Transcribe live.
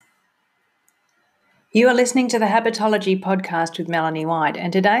You are listening to the Habitology podcast with Melanie White,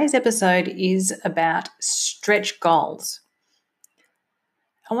 and today's episode is about stretch goals.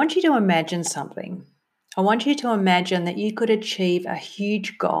 I want you to imagine something. I want you to imagine that you could achieve a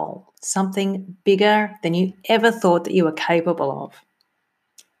huge goal, something bigger than you ever thought that you were capable of.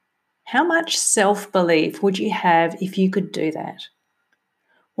 How much self-belief would you have if you could do that?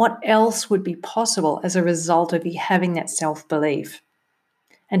 What else would be possible as a result of you having that self-belief?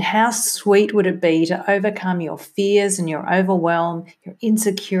 And how sweet would it be to overcome your fears and your overwhelm, your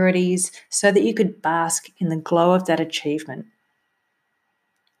insecurities, so that you could bask in the glow of that achievement?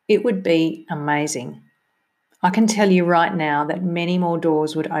 It would be amazing. I can tell you right now that many more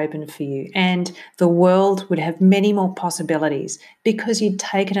doors would open for you and the world would have many more possibilities because you'd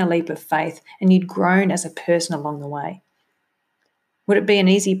taken a leap of faith and you'd grown as a person along the way. Would it be an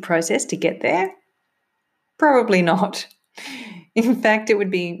easy process to get there? Probably not. In fact, it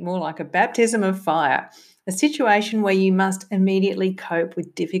would be more like a baptism of fire, a situation where you must immediately cope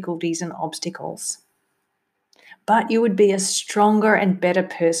with difficulties and obstacles. But you would be a stronger and better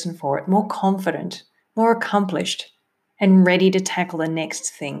person for it, more confident, more accomplished, and ready to tackle the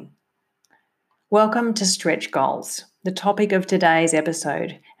next thing. Welcome to Stretch Goals, the topic of today's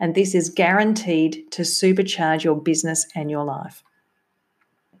episode, and this is guaranteed to supercharge your business and your life.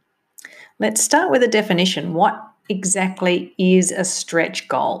 Let's start with a definition. What exactly is a stretch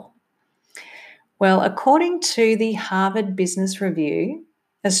goal? Well, according to the Harvard Business Review,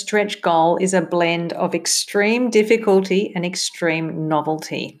 a stretch goal is a blend of extreme difficulty and extreme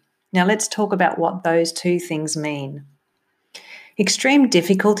novelty. Now, let's talk about what those two things mean. Extreme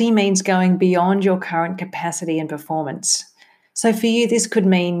difficulty means going beyond your current capacity and performance. So for you, this could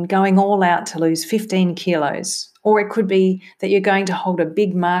mean going all out to lose 15 kilos, or it could be that you're going to hold a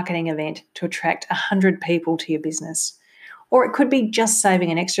big marketing event to attract 100 people to your business. Or it could be just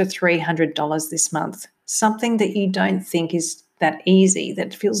saving an extra $300 this month, something that you don't think is that easy,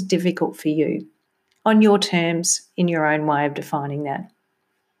 that feels difficult for you, on your terms, in your own way of defining that.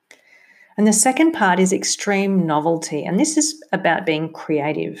 And the second part is extreme novelty, and this is about being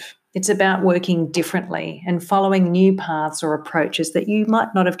creative. It's about working differently and following new paths or approaches that you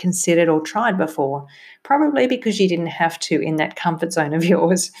might not have considered or tried before, probably because you didn't have to in that comfort zone of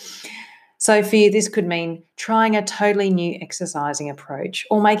yours. So for you, this could mean trying a totally new exercising approach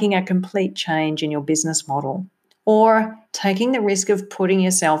or making a complete change in your business model or taking the risk of putting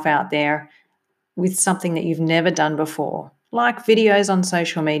yourself out there with something that you've never done before, like videos on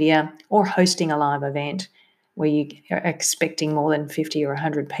social media or hosting a live event where you are expecting more than 50 or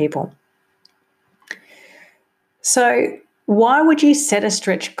 100 people. So why would you set a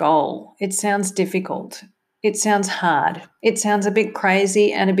stretch goal? It sounds difficult. It sounds hard. It sounds a bit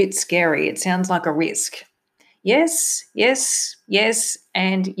crazy and a bit scary. It sounds like a risk. Yes, yes, yes,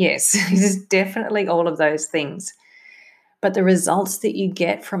 and yes. It is definitely all of those things. But the results that you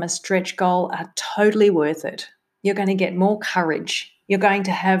get from a stretch goal are totally worth it. You're going to get more courage. You're going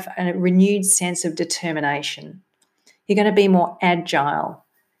to have a renewed sense of determination. You're going to be more agile.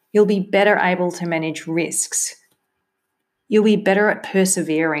 You'll be better able to manage risks. You'll be better at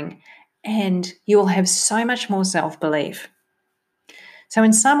persevering, and you will have so much more self-belief. So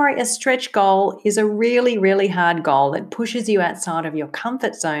in summary, a stretch goal is a really, really hard goal that pushes you outside of your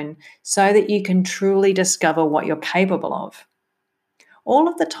comfort zone so that you can truly discover what you're capable of. All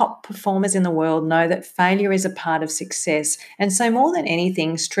of the top performers in the world know that failure is a part of success, and so more than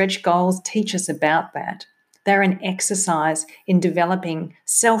anything, stretch goals teach us about that. They're an exercise in developing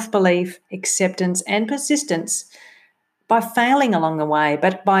self-belief, acceptance, and persistence by failing along the way,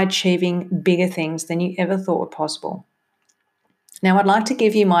 but by achieving bigger things than you ever thought were possible. Now, I'd like to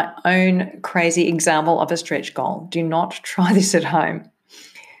give you my own crazy example of a stretch goal. Do not try this at home.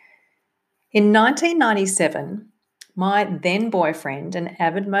 In 1997, my then boyfriend, an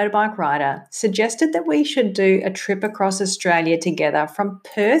avid motorbike rider, suggested that we should do a trip across Australia together from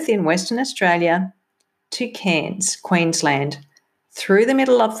Perth in Western Australia to Cairns, Queensland, through the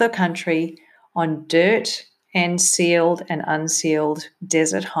middle of the country on dirt and sealed and unsealed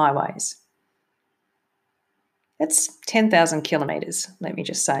desert highways. That's 10,000 kilometres, let me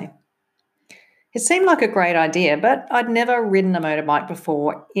just say. It seemed like a great idea, but I'd never ridden a motorbike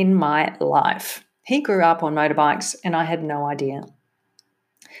before in my life. He grew up on motorbikes and I had no idea.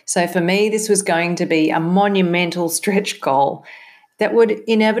 So for me, this was going to be a monumental stretch goal that would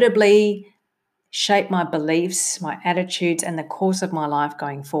inevitably shape my beliefs, my attitudes, and the course of my life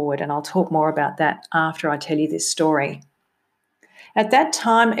going forward. And I'll talk more about that after I tell you this story. At that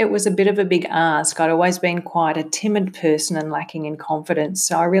time, it was a bit of a big ask. I'd always been quite a timid person and lacking in confidence.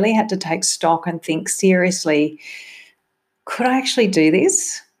 So I really had to take stock and think seriously, could I actually do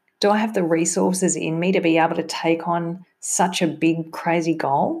this? Do I have the resources in me to be able to take on such a big, crazy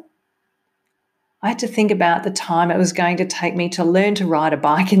goal? I had to think about the time it was going to take me to learn to ride a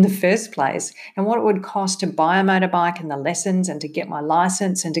bike in the first place and what it would cost to buy a motorbike and the lessons and to get my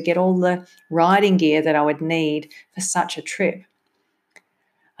license and to get all the riding gear that I would need for such a trip.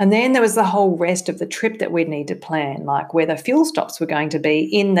 And then there was the whole rest of the trip that we'd need to plan, like where the fuel stops were going to be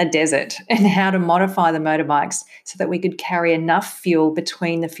in the desert and how to modify the motorbikes so that we could carry enough fuel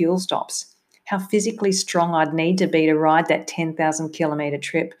between the fuel stops, how physically strong I'd need to be to ride that 10,000 kilometre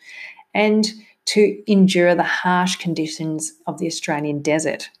trip and to endure the harsh conditions of the Australian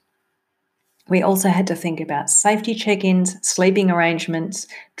desert. We also had to think about safety check-ins, sleeping arrangements,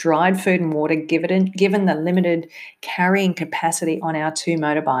 dried food and water given the limited carrying capacity on our two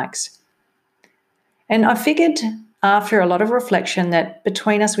motorbikes. And I figured after a lot of reflection that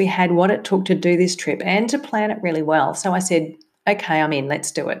between us we had what it took to do this trip and to plan it really well. So I said, okay, I'm in,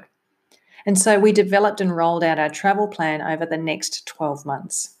 let's do it. And so we developed and rolled out our travel plan over the next 12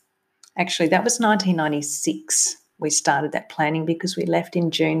 months. Actually, that was 1996. We started that planning because we left in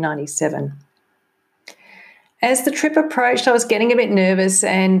June 97. As the trip approached, I was getting a bit nervous,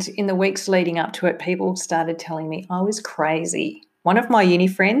 and in the weeks leading up to it, people started telling me I was crazy. One of my uni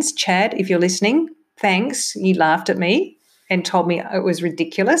friends, Chad, if you're listening, thanks, you laughed at me and told me it was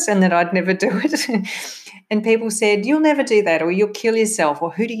ridiculous and that I'd never do it. And people said, you'll never do that, or you'll kill yourself, or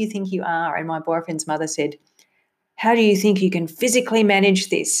who do you think you are? And my boyfriend's mother said, how do you think you can physically manage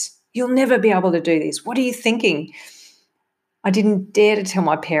this? You'll never be able to do this. What are you thinking? I didn't dare to tell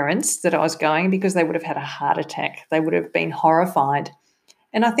my parents that I was going because they would have had a heart attack. They would have been horrified.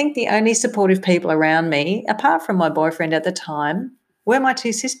 And I think the only supportive people around me, apart from my boyfriend at the time, were my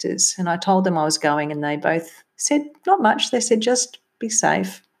two sisters. And I told them I was going and they both said, not much. They said, just be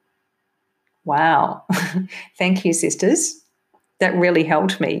safe. Wow. Thank you, sisters. That really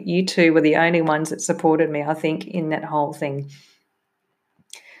helped me. You two were the only ones that supported me, I think, in that whole thing.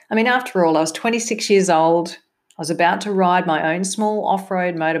 I mean, after all, I was 26 years old. I was about to ride my own small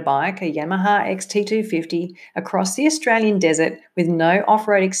off-road motorbike, a Yamaha XT250, across the Australian desert with no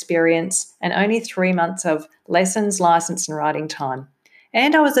off-road experience and only 3 months of lessons, license and riding time.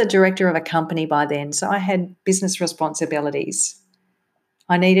 And I was a director of a company by then, so I had business responsibilities.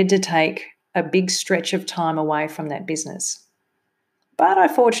 I needed to take a big stretch of time away from that business. But I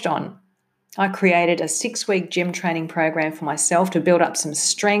forged on. I created a 6-week gym training program for myself to build up some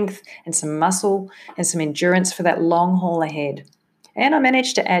strength and some muscle and some endurance for that long haul ahead. And I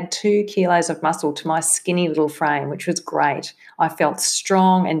managed to add 2 kilos of muscle to my skinny little frame, which was great. I felt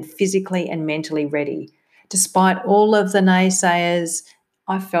strong and physically and mentally ready. Despite all of the naysayers,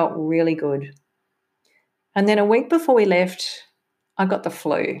 I felt really good. And then a week before we left, I got the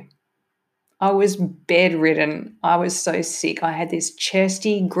flu. I was bedridden. I was so sick. I had this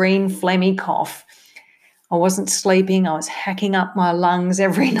chesty, green, phlegmy cough. I wasn't sleeping. I was hacking up my lungs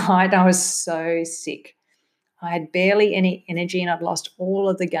every night. I was so sick. I had barely any energy and I'd lost all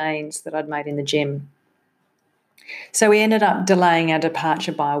of the gains that I'd made in the gym. So we ended up delaying our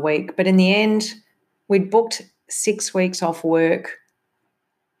departure by a week. But in the end, we'd booked 6 weeks off work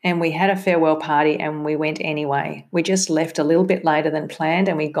and we had a farewell party and we went anyway. We just left a little bit later than planned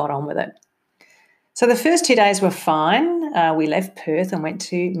and we got on with it. So the first 2 days were fine. We left Perth and went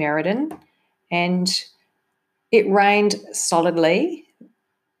to Merredin, and it rained solidly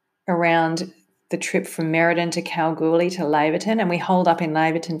around the trip from Merredin to Kalgoorlie to Laverton, and we holed up in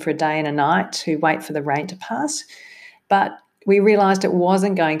Laverton for a day and a night to wait for the rain to pass. But we realised it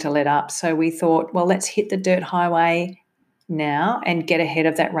wasn't going to let up, so we thought, well, let's hit the dirt highway now and get ahead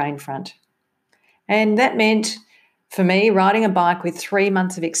of that rain front. And that meant, for me, riding a bike with 3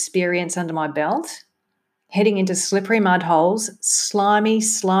 months of experience under my belt, heading into slippery mud holes, slimy,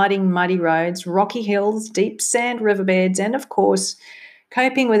 sliding, muddy roads, rocky hills, deep sand riverbeds, and, of course,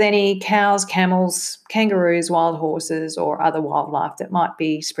 coping with any cows, camels, kangaroos, wild horses, or other wildlife that might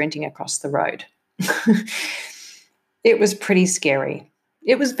be sprinting across the road. It was pretty scary.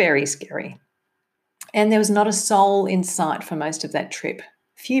 It was very scary. And there was not a soul in sight for most of that trip.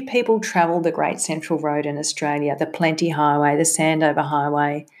 Few people travelled the Great Central Road in Australia, the Plenty Highway, the Sandover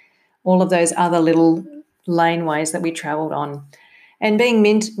Highway, all of those other little laneways that we travelled on. And being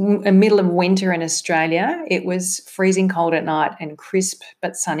middle of winter in Australia, it was freezing cold at night and crisp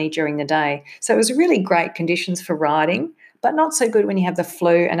but sunny during the day. So it was really great conditions for riding, but not so good when you have the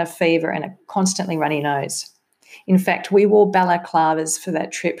flu and a fever and a constantly runny nose. In fact, we wore balaclavas for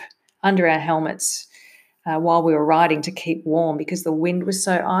that trip under our helmets while we were riding to keep warm because the wind was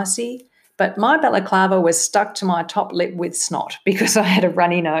so icy. But my balaclava was stuck to my top lip with snot because I had a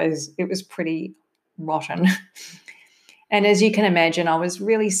runny nose. It was pretty rotten. And as you can imagine, I was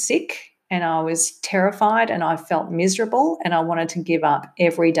really sick and I was terrified and I felt miserable and I wanted to give up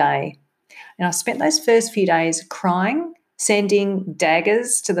every day. And I spent those first few days crying, sending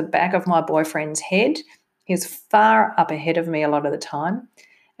daggers to the back of my boyfriend's head. He was far up ahead of me a lot of the time.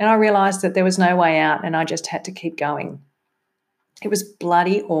 And I realized that there was no way out and I just had to keep going. It was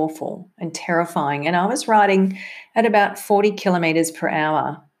bloody awful and terrifying. And I was riding at about 40 kilometres per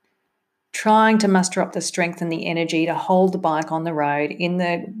hour, trying to muster up the strength and the energy to hold the bike on the road in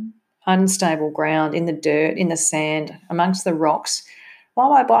the unstable ground, in the dirt, in the sand, amongst the rocks, while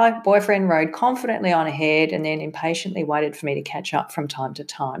my boyfriend rode confidently on ahead and then impatiently waited for me to catch up from time to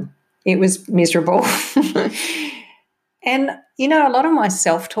time. It was miserable. And, a lot of my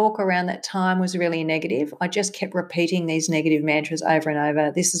self-talk around that time was really negative. I just kept repeating these negative mantras over and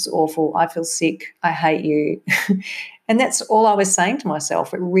over. This is awful. I feel sick. I hate you. And that's all I was saying to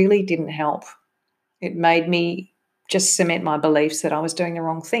myself. It really didn't help. It made me just cement my beliefs that I was doing the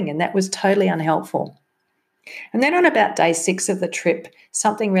wrong thing, and that was totally unhelpful. And then on about day 6 of the trip,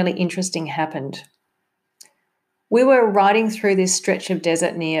 something really interesting happened. We were riding through this stretch of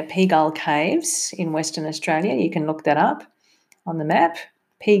desert near Peagull Caves in Western Australia. You can look that up on the map.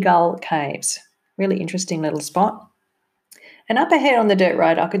 Peagull Caves. Really interesting little spot. And up ahead on the dirt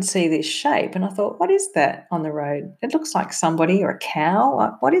road, I could see this shape. And I thought, what is that on the road? It looks like somebody or a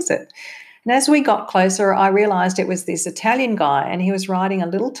cow. What is it? And as we got closer, I realised it was this Italian guy, and he was riding a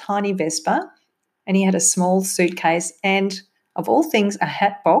little tiny Vespa, and he had a small suitcase and, of all things, a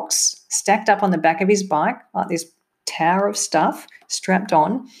hat box stacked up on the back of his bike, like this tower of stuff strapped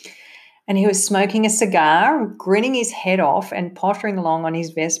on. And he was smoking a cigar, grinning his head off and pottering along on his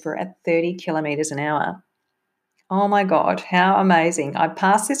Vespa at 30 kilometres an hour. Oh my God, how amazing. I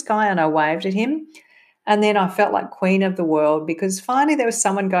passed this guy and I waved at him. And then I felt like queen of the world because finally there was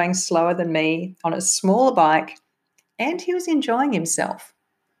someone going slower than me on a smaller bike and he was enjoying himself.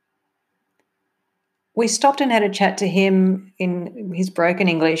 We stopped and had a chat to him in his broken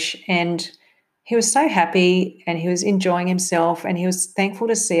English, and he was so happy and he was enjoying himself and he was thankful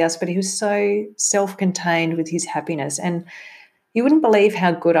to see us, but he was so self-contained with his happiness. And you wouldn't believe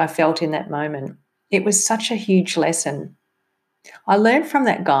how good I felt in that moment. It was such a huge lesson. I learned from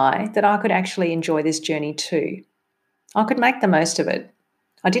that guy that I could actually enjoy this journey too. I could make the most of it.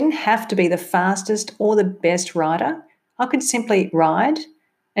 I didn't have to be the fastest or the best rider. I could simply ride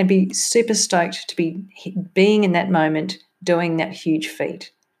and be super stoked to be being in that moment, doing that huge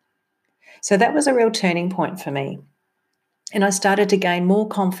feat. So that was a real turning point for me. And I started to gain more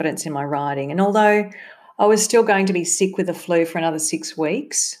confidence in my riding. And although I was still going to be sick with the flu for another 6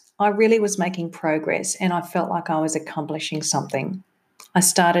 weeks, I really was making progress and I felt like I was accomplishing something. I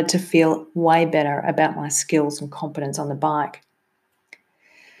started to feel way better about my skills and competence on the bike.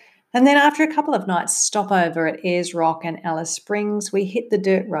 And then after a couple of nights stopover at Ayers Rock and Alice Springs, we hit the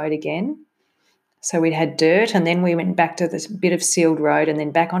dirt road again. So we'd had dirt and then we went back to this bit of sealed road and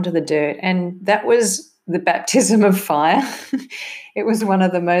then back onto the dirt. And that was the baptism of fire. It was one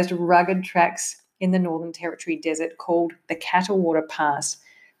of the most rugged tracks in the Northern Territory desert called the Cattlewater Pass.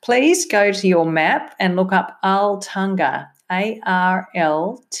 Please go to your map and look up Arltunga,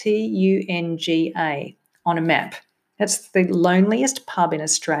 Arltunga, on a map. That's the loneliest pub in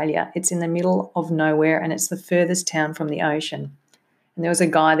Australia. It's in the middle of nowhere and it's the furthest town from the ocean. And there was a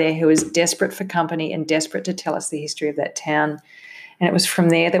guy there who was desperate for company and desperate to tell us the history of that town. And it was from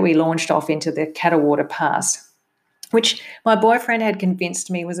there that we launched off into the Cattlewater Pass, which my boyfriend had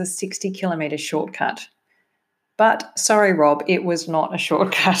convinced me was a 60-kilometre shortcut. But sorry, Rob, it was not a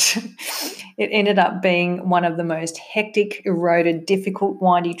shortcut. It ended up being one of the most hectic, eroded, difficult,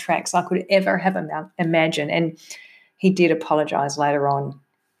 windy tracks I could ever have imagined. And he did apologise later on,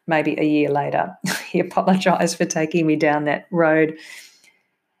 maybe a year later. He apologised for taking me down that road.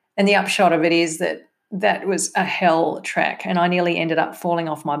 And the upshot of it is that that was a hell track, and I nearly ended up falling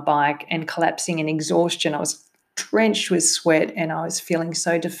off my bike and collapsing in exhaustion. I was drenched with sweat and I was feeling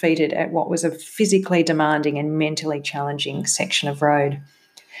so defeated at what was a physically demanding and mentally challenging section of road. And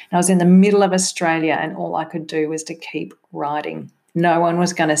I was in the middle of Australia and all I could do was to keep riding. No one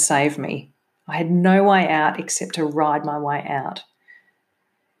was going to save me. I had no way out except to ride my way out.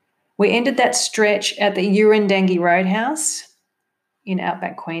 We ended that stretch at the Urandangi Roadhouse in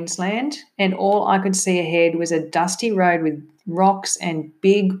outback Queensland, and all I could see ahead was a dusty road with rocks and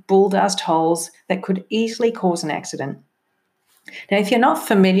big bull dust holes that could easily cause an accident. Now, if you're not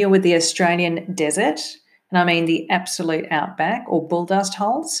familiar with the Australian desert, and I mean the absolute outback or bull dust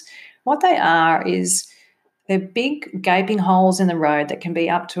holes, what they are is they're big gaping holes in the road that can be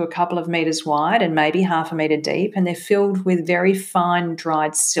up to a couple of metres wide and maybe half a metre deep, and they're filled with very fine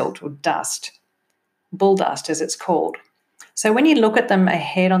dried silt or dust, bull dust as it's called. So when you look at them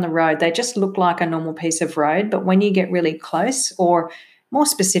ahead on the road, they just look like a normal piece of road. But when you get really close, or more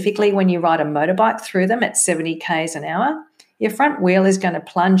specifically, when you ride a motorbike through them at 70 k's an hour, your front wheel is going to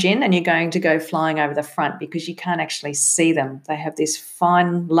plunge in and you're going to go flying over the front because you can't actually see them. They have this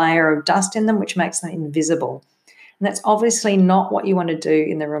fine layer of dust in them, which makes them invisible. And that's obviously not what you want to do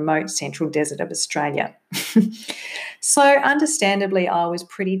in the remote central desert of Australia. So understandably, I was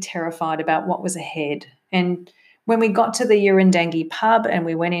pretty terrified about what was ahead. And when we got to the Urandangi pub and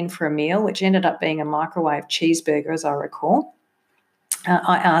we went in for a meal, which ended up being a microwave cheeseburger, as I recall,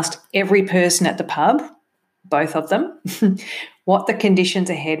 I asked every person at the pub, both of them, what the conditions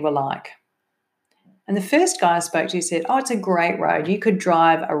ahead were like. And the first guy I spoke to said, oh, it's a great road. You could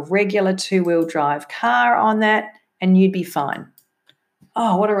drive a regular two-wheel drive car on that and you'd be fine.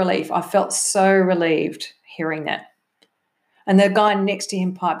 Oh, what a relief. I felt so relieved hearing that. And the guy next to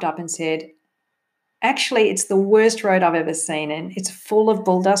him piped up and said, actually, it's the worst road I've ever seen, and it's full of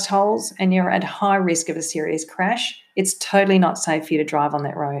bull dust holes, and you're at high risk of a serious crash. It's totally not safe for you to drive on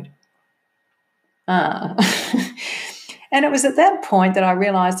that road. And it was at that point that I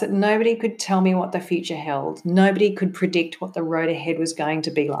realised that nobody could tell me what the future held. Nobody could predict what the road ahead was going to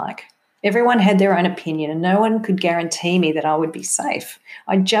be like. Everyone had their own opinion, and no one could guarantee me that I would be safe.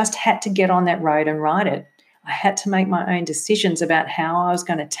 I just had to get on that road and ride it. I had to make my own decisions about how I was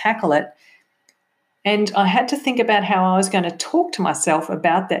going to tackle it. And I had to think about how I was going to talk to myself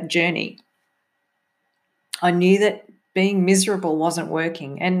about that journey. I knew that being miserable wasn't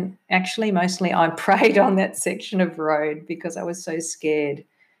working. And actually, mostly I prayed on that section of road because I was so scared.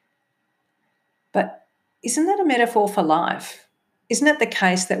 But isn't that a metaphor for life? Isn't it the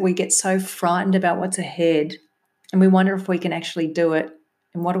case that we get so frightened about what's ahead and we wonder if we can actually do it?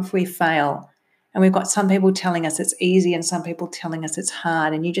 And what if we fail? And we've got some people telling us it's easy and some people telling us it's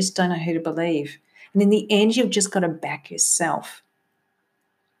hard, and you just don't know who to believe. And in the end, you've just got to back yourself.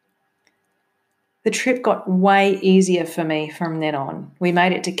 The trip got way easier for me from then on. We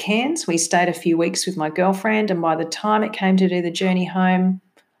made it to Cairns. We stayed a few weeks with my girlfriend, and by the time it came to do the journey home,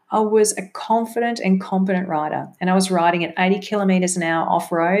 I was a confident and competent rider, and I was riding at 80 kilometres an hour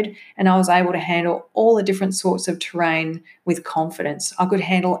off-road, and I was able to handle all the different sorts of terrain with confidence. I could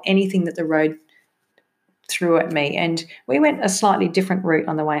handle anything that the road threw at me, and we went a slightly different route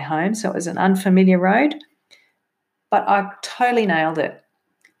on the way home, so it was an unfamiliar road, but I totally nailed it.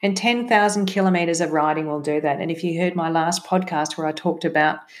 And 10,000 kilometres of riding will do that. And if you heard my last podcast where I talked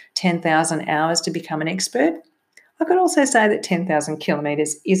about 10,000 hours to become an expert, I could also say that 10,000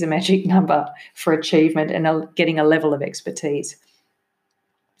 kilometres is a magic number for achievement and getting a level of expertise.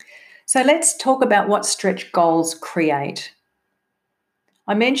 So let's talk about what stretch goals create.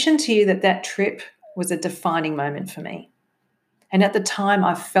 I mentioned to you that trip was a defining moment for me. And at the time,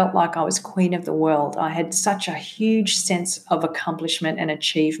 I felt like I was queen of the world. I had such a huge sense of accomplishment and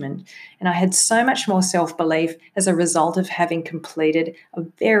achievement. And I had so much more self-belief as a result of having completed a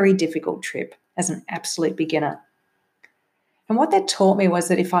very difficult trip as an absolute beginner. And what that taught me was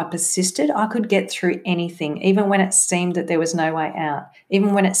that if I persisted, I could get through anything, even when it seemed that there was no way out,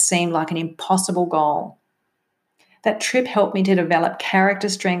 even when it seemed like an impossible goal. That trip helped me to develop character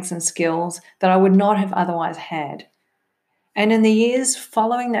strengths and skills that I would not have otherwise had. And in the years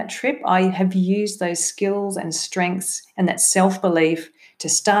following that trip, I have used those skills and strengths and that self-belief to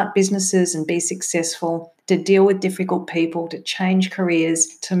start businesses and be successful, to deal with difficult people, to change careers,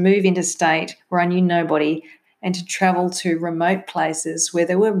 to move interstate where I knew nobody, and to travel to remote places where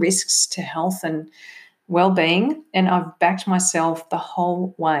there were risks to health and well-being. And I've backed myself the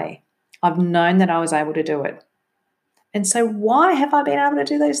whole way. I've known that I was able to do it. And so why have I been able to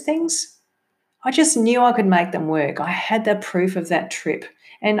do those things? I just knew I could make them work. I had the proof of that trip.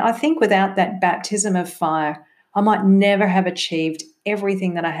 And I think without that baptism of fire, I might never have achieved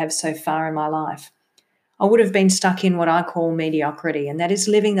everything that I have so far in my life. I would have been stuck in what I call mediocrity, and that is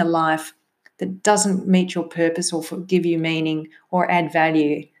living the life that doesn't meet your purpose or give you meaning or add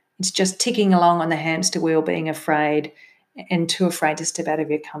value. It's just ticking along on the hamster wheel, being afraid and too afraid to step out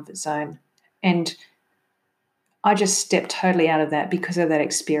of your comfort zone. And I just stepped totally out of that because of that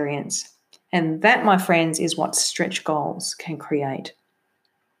experience. And that, my friends, is what stretch goals can create.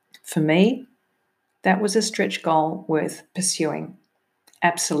 For me, that was a stretch goal worth pursuing.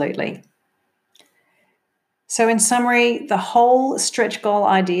 Absolutely. So in summary, the whole stretch goal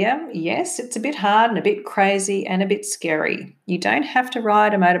idea, yes, it's a bit hard and a bit crazy and a bit scary. You don't have to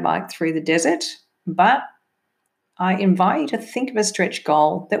ride a motorbike through the desert, but I invite you to think of a stretch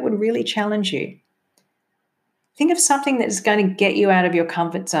goal that would really challenge you. Think of something that's going to get you out of your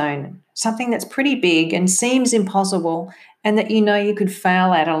comfort zone, something that's pretty big and seems impossible and that you know you could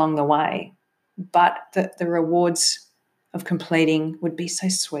fail at along the way, but the rewards of completing would be so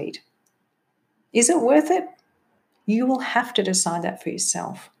sweet. Is it worth it? You will have to decide that for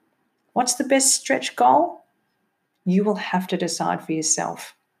yourself. What's the best stretch goal? You will have to decide for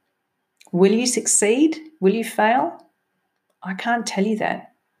yourself. Will you succeed? Will you fail? I can't tell you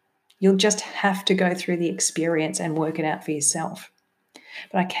that. You'll just have to go through the experience and work it out for yourself.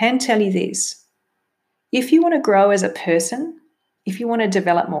 But I can tell you this. If you want to grow as a person, if you want to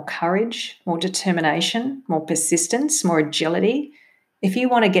develop more courage, more determination, more persistence, more agility, if you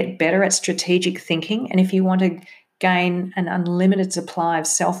want to get better at strategic thinking, and if you want to gain an unlimited supply of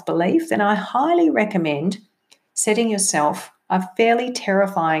self-belief, then I highly recommend setting yourself a fairly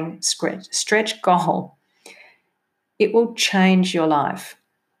terrifying stretch goal. It will change your life.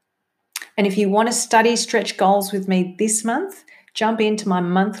 And if you want to study stretch goals with me this month, jump into my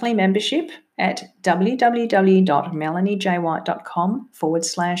monthly membership at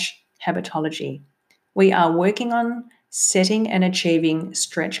www.melaniejwhite.com/habitology. We are working on setting and achieving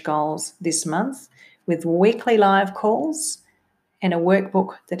stretch goals this month with weekly live calls and a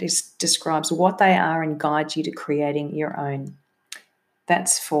workbook that describes what they are and guides you to creating your own.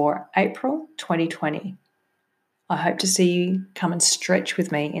 That's for April 2020. I hope to see you come and stretch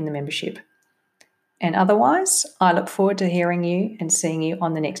with me in the membership. And otherwise, I look forward to hearing you and seeing you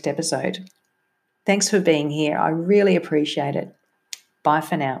on the next episode. Thanks for being here. I really appreciate it. Bye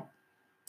for now.